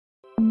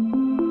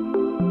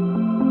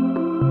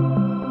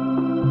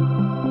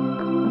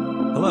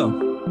Hello,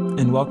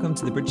 and welcome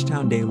to the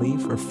Bridgetown Daily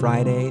for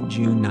Friday,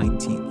 June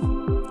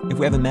 19th. If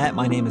we haven't met,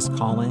 my name is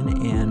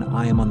Colin, and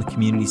I am on the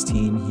communities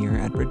team here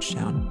at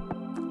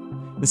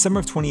Bridgetown. In the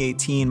summer of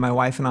 2018, my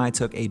wife and I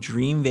took a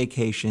dream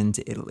vacation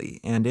to Italy,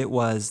 and it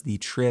was the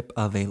trip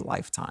of a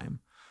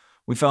lifetime.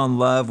 We fell in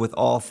love with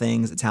all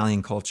things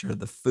Italian culture,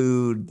 the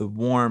food, the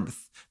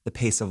warmth, the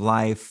pace of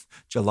life,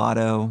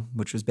 gelato,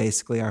 which was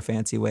basically our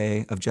fancy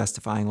way of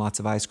justifying lots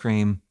of ice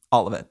cream,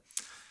 all of it.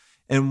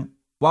 And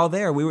while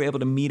there, we were able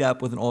to meet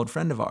up with an old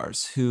friend of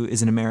ours who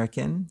is an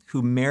American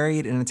who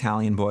married an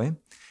Italian boy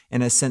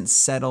and has since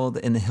settled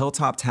in the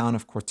hilltop town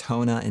of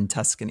Cortona in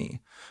Tuscany,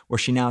 where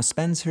she now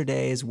spends her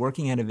days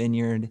working at a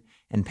vineyard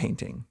and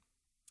painting.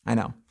 I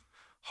know,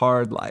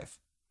 hard life.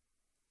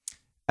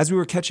 As we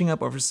were catching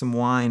up over some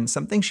wine,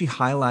 something she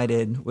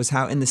highlighted was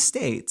how in the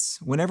States,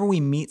 whenever we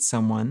meet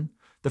someone,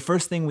 the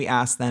first thing we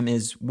ask them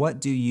is,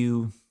 "What do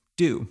you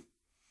do?"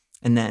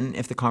 And then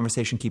if the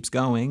conversation keeps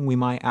going, we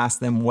might ask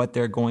them what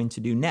they're going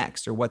to do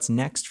next or what's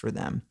next for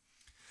them.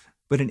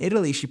 But in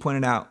Italy, she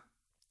pointed out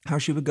how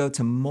she would go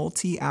to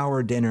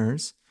multi-hour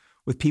dinners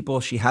with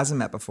people she hasn't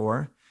met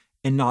before,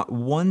 and not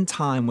one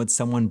time would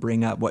someone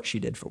bring up what she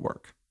did for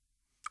work,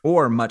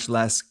 or much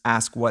less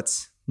ask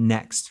what's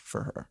next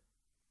for her.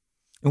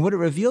 And what it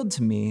revealed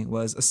to me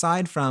was,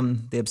 aside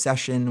from the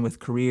obsession with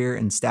career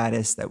and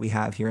status that we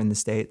have here in the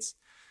States,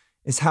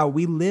 is how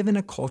we live in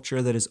a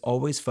culture that is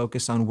always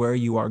focused on where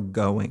you are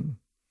going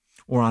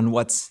or on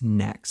what's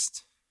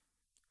next.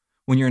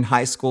 When you're in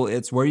high school,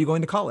 it's where are you going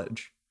to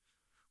college?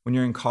 When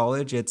you're in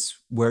college, it's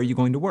where are you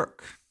going to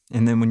work?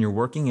 And then when you're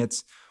working,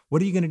 it's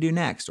what are you going to do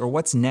next or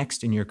what's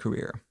next in your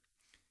career?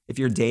 If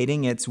you're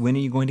dating, it's when are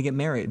you going to get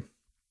married?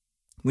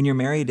 When you're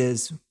married,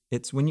 it's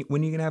when you're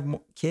going to have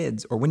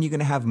kids or when you're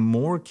going to have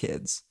more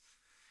kids.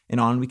 And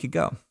on we could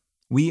go.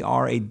 We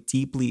are a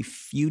deeply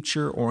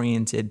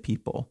future-oriented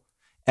people,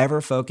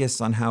 ever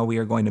focused on how we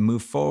are going to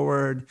move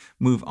forward,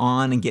 move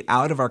on, and get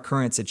out of our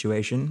current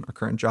situation, our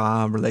current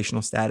job,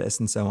 relational status,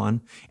 and so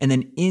on, and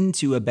then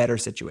into a better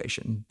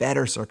situation,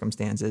 better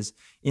circumstances,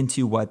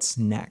 into what's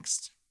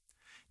next.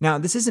 Now,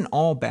 this isn't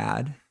all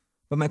bad,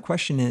 but my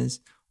question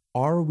is,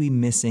 are we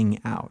missing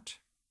out?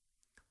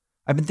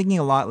 I've been thinking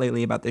a lot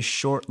lately about this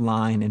short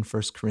line in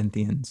 1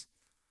 Corinthians.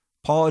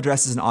 Paul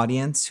addresses an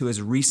audience who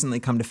has recently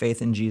come to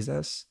faith in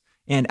Jesus,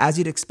 and as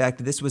you'd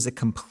expect, this was a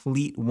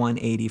complete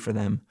 180 for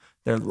them.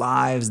 Their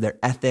lives, their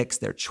ethics,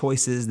 their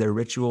choices, their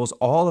rituals,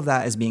 all of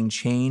that is being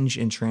changed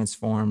and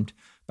transformed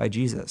by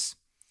Jesus.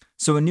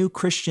 So a new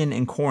Christian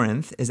in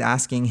Corinth is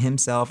asking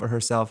himself or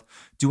herself,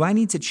 do I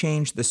need to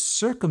change the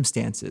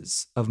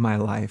circumstances of my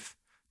life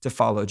to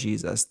follow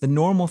Jesus? The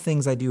normal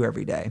things I do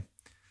every day.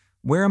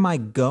 Where am I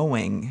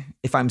going?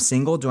 If I'm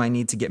single, do I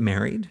need to get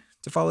married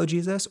to follow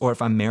Jesus? Or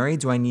if I'm married,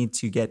 do I need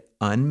to get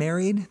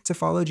unmarried to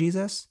follow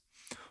Jesus?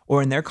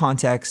 Or in their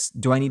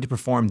context, do I need to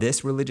perform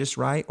this religious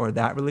rite or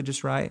that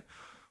religious rite?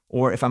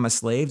 Or if I'm a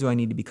slave, do I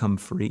need to become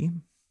free?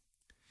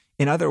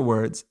 In other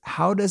words,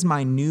 how does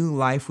my new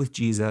life with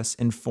Jesus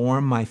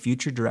inform my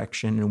future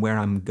direction and where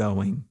I'm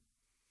going?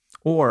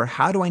 Or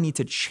how do I need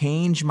to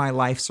change my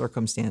life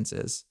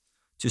circumstances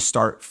to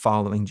start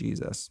following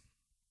Jesus?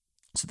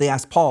 So they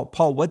asked Paul,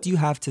 what do you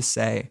have to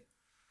say?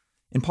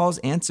 And Paul's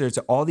answer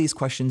to all these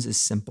questions is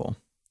simple.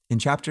 In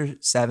chapter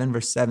 7,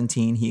 verse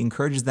 17, he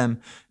encourages them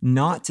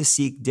not to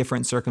seek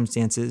different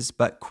circumstances,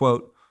 but,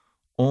 quote,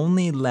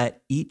 only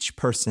let each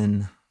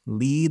person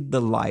lead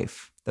the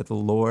life that the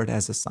Lord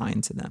has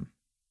assigned to them.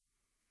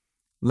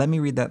 Let me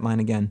read that line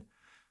again.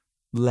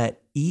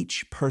 Let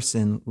each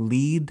person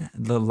lead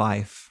the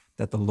life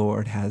that the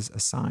Lord has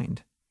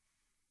assigned.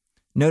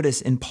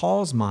 Notice, in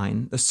Paul's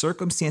mind, the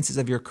circumstances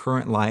of your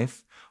current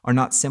life are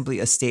not simply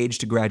a stage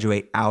to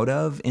graduate out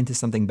of into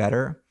something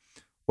better,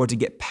 or to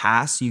get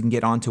past so you can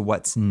get on to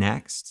what's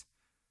next.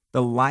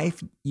 The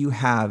life you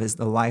have is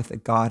the life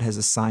that God has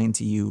assigned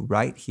to you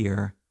right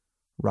here,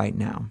 right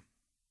now.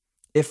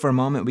 If for a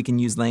moment we can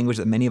use language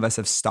that many of us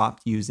have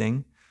stopped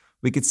using,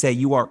 we could say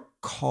you are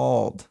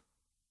called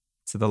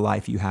to the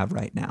life you have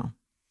right now.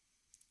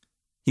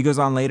 He goes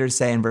on later to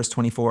say in verse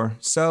 24,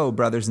 so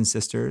brothers and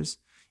sisters,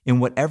 in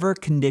whatever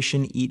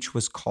condition each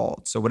was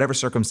called, so whatever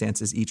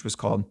circumstances each was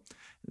called,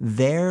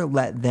 there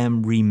let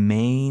them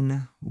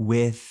remain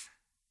with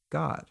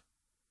God.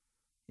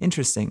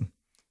 Interesting.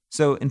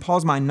 So in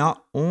Paul's mind,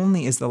 not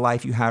only is the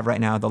life you have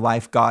right now the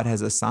life God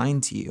has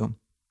assigned to you,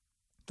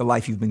 the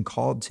life you've been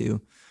called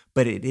to,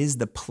 but it is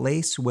the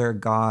place where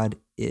God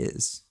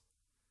is.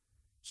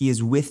 He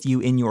is with you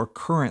in your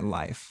current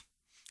life.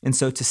 And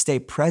so to stay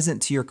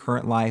present to your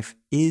current life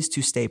is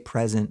to stay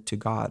present to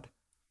God.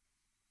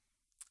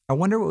 I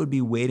wonder what would be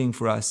waiting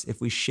for us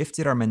if we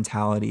shifted our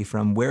mentality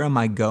from where am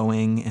I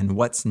going and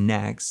what's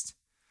next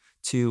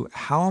to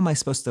how am I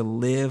supposed to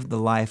live the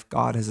life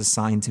God has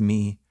assigned to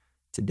me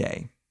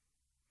today?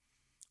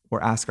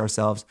 Or ask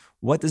ourselves,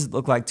 what does it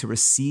look like to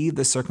receive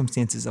the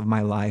circumstances of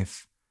my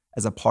life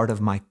as a part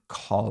of my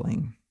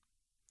calling?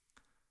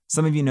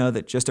 Some of you know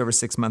that just over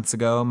 6 months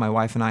ago, my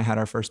wife and I had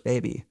our first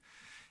baby.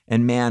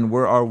 And man,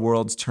 were our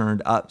worlds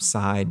turned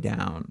upside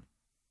down.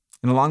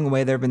 And along the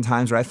way, there have been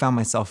times where I found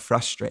myself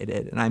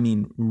frustrated, and I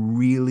mean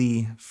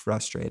really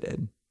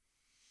frustrated.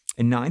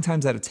 And 9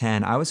 times out of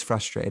 10, I was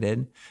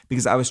frustrated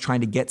because I was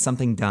trying to get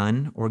something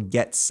done or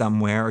get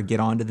somewhere or get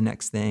on to the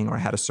next thing, or I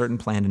had a certain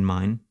plan in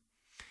mind.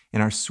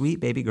 And our sweet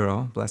baby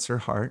girl, bless her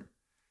heart,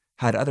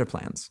 had other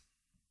plans.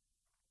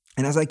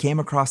 And as I came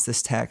across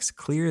this text,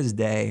 clear as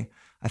day,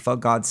 I felt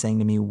God saying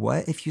to me,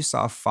 what if you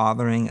saw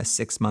fathering a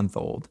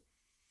 6-month-old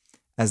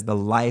as the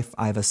life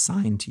I've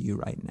assigned to you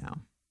right now?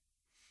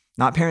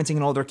 Not parenting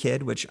an older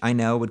kid, which I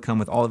know would come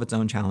with all of its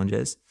own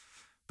challenges,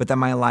 but that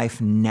my life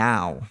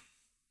now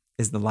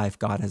is the life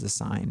God has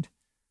assigned.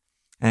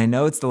 And I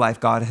know it's the life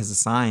God has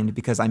assigned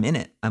because I'm in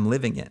it. I'm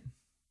living it.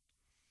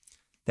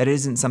 That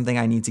isn't something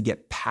I need to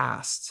get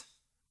past,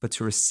 but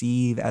to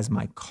receive as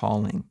my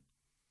calling.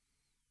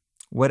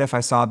 What if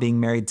I saw being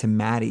married to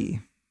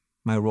Maddie,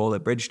 my role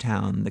at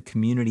Bridgetown, the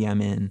community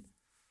I'm in,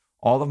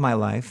 all of my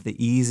life,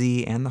 the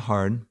easy and the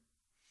hard,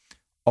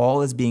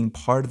 all as being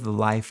part of the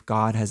life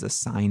God has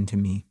assigned to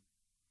me,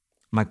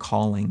 my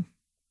calling,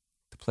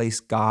 the place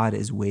God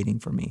is waiting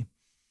for me?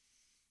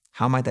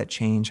 How might that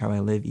change how I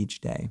live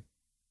each day?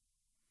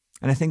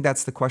 And I think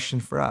that's the question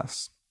for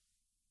us.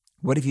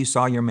 What if you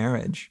saw your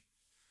marriage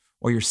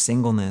or your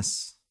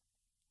singleness,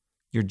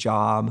 your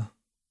job,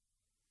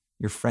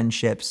 your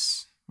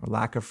friendships or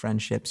lack of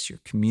friendships, your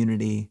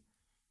community,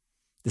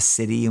 the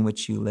city in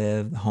which you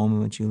live, the home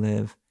in which you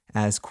live,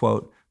 as,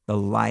 quote, the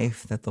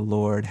life that the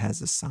Lord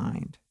has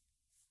assigned?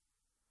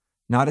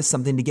 Not as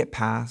something to get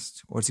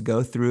past or to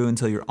go through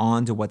until you're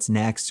on to what's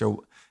next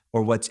or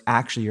what's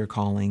actually your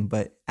calling,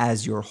 but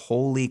as your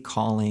holy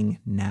calling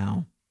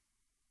now.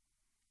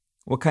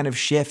 What kind of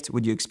shift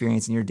would you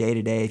experience in your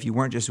day-to-day if you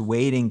weren't just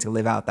waiting to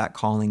live out that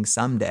calling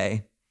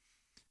someday,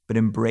 but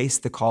embrace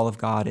the call of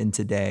God in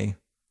today,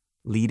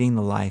 leading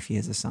the life He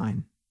has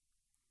assigned?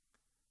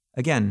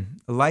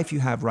 Again, the life you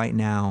have right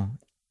now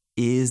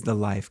is the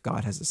life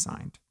God has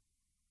assigned.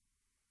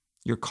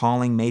 Your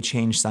calling may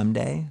change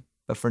someday,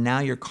 but for now,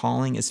 your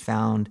calling is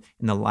found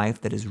in the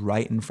life that is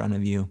right in front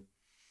of you.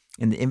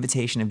 And the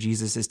invitation of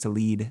Jesus is to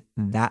lead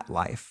that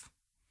life,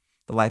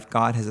 the life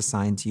God has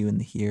assigned to you in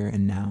the here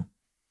and now.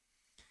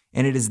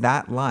 And it is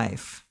that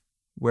life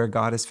where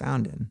God is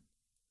found in.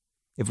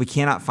 If we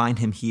cannot find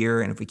Him here,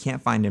 and if we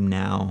can't find Him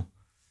now,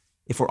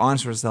 if we're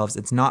honest with ourselves,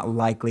 it's not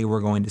likely we're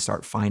going to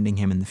start finding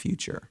Him in the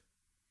future.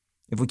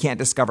 If we can't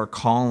discover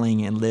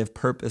calling and live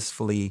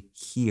purposefully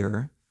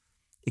here,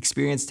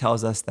 experience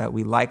tells us that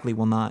we likely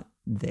will not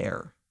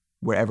there,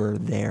 wherever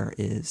there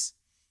is.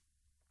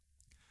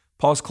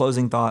 Paul's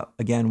closing thought,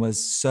 again, was,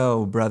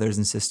 so, brothers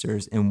and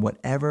sisters, in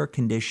whatever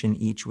condition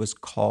each was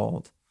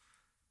called,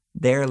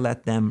 there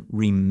let them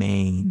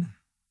remain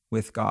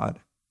with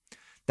God.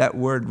 That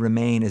word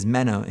remain is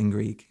meno in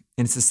Greek.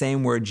 And it's the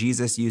same word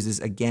Jesus uses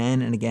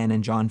again and again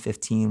in John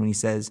 15 when He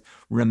says,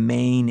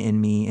 remain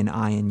in me and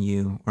I in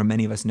you. Or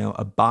many of us know,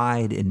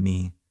 abide in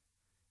me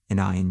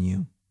and I in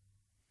you.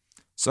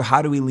 So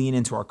how do we lean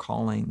into our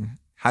calling?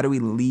 How do we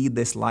lead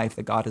this life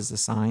that God has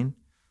assigned?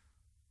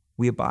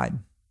 We abide.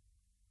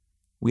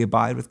 We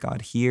abide with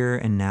God here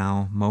and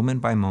now,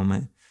 moment by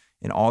moment,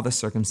 in all the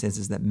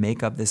circumstances that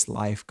make up this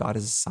life God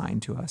has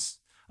assigned to us,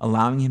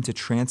 allowing Him to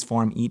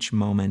transform each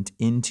moment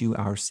into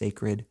our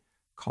sacred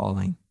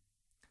calling.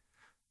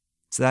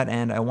 To that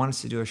end, I want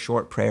us to do a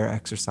short prayer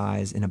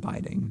exercise in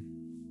abiding.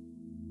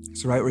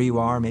 So right where you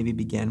are, maybe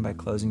begin by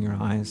closing your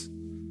eyes,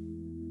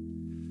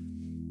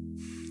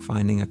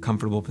 finding a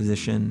comfortable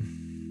position.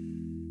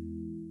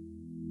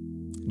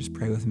 Just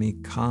pray with me.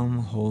 Come,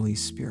 Holy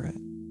Spirit.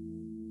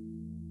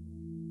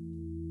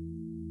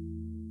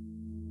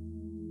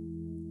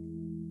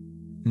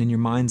 And in your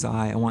mind's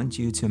eye, I want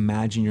you to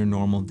imagine your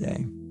normal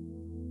day.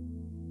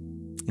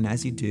 And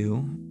as you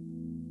do,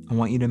 I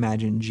want you to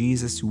imagine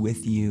Jesus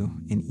with you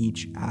in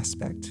each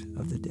aspect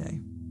of the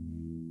day.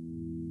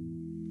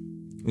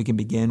 We can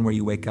begin where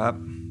you wake up,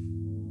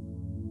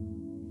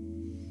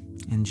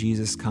 and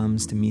Jesus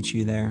comes to meet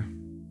you there.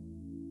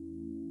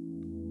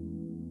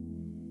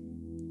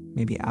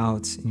 Maybe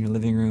out in your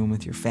living room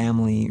with your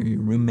family or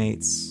your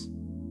roommates,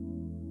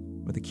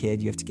 or the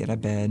kid you have to get out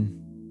of bed.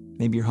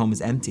 Maybe your home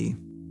is empty,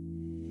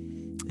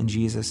 and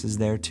Jesus is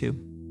there too.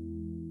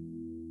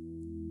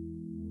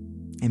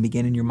 And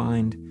begin in your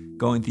mind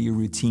going through your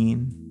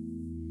routine,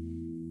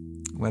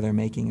 whether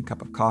making a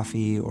cup of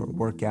coffee or a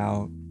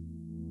workout,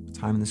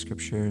 time in the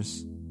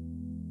scriptures,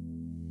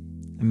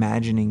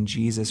 imagining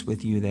Jesus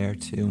with you there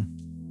too.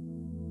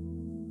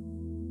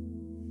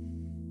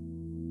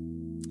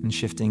 And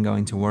shifting,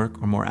 going to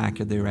work, or more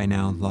accurately right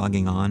now,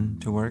 logging on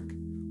to work,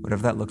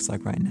 whatever that looks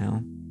like right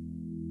now.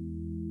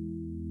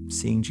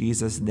 Seeing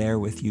Jesus there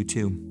with you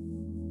too,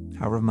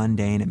 however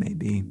mundane it may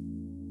be,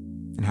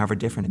 and however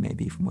different it may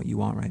be from what you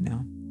want right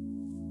now.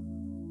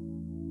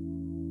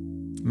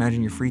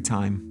 Imagine your free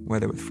time,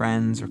 whether with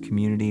friends or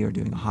community or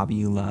doing a hobby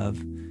you love,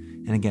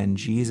 and again,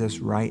 Jesus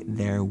right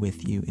there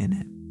with you in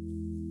it.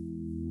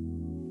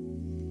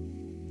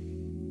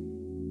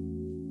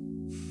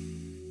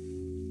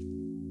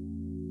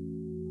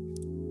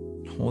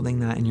 Holding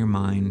that in your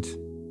mind,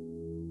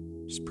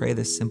 Just pray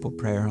this simple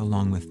prayer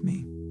along with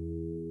me.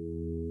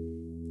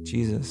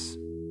 Jesus,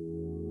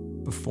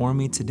 before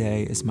me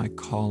today is my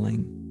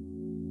calling,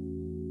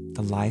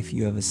 the life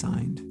you have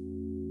assigned.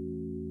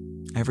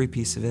 Every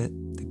piece of it,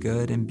 the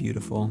good and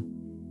beautiful,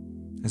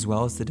 as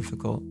well as the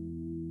difficult,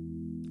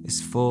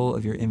 is full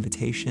of your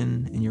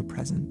invitation and your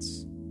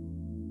presence.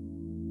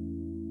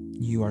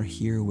 You are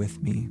here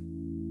with me.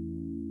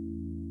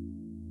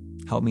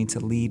 Help me to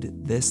lead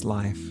this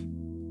life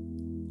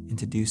and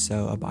to do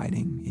so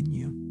abiding in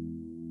you.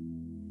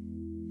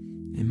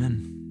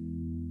 Amen.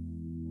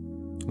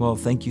 Well,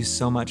 thank you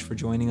so much for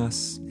joining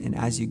us. And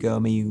as you go,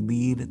 may you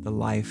lead the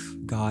life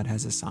God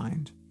has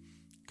assigned.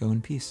 Go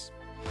in peace.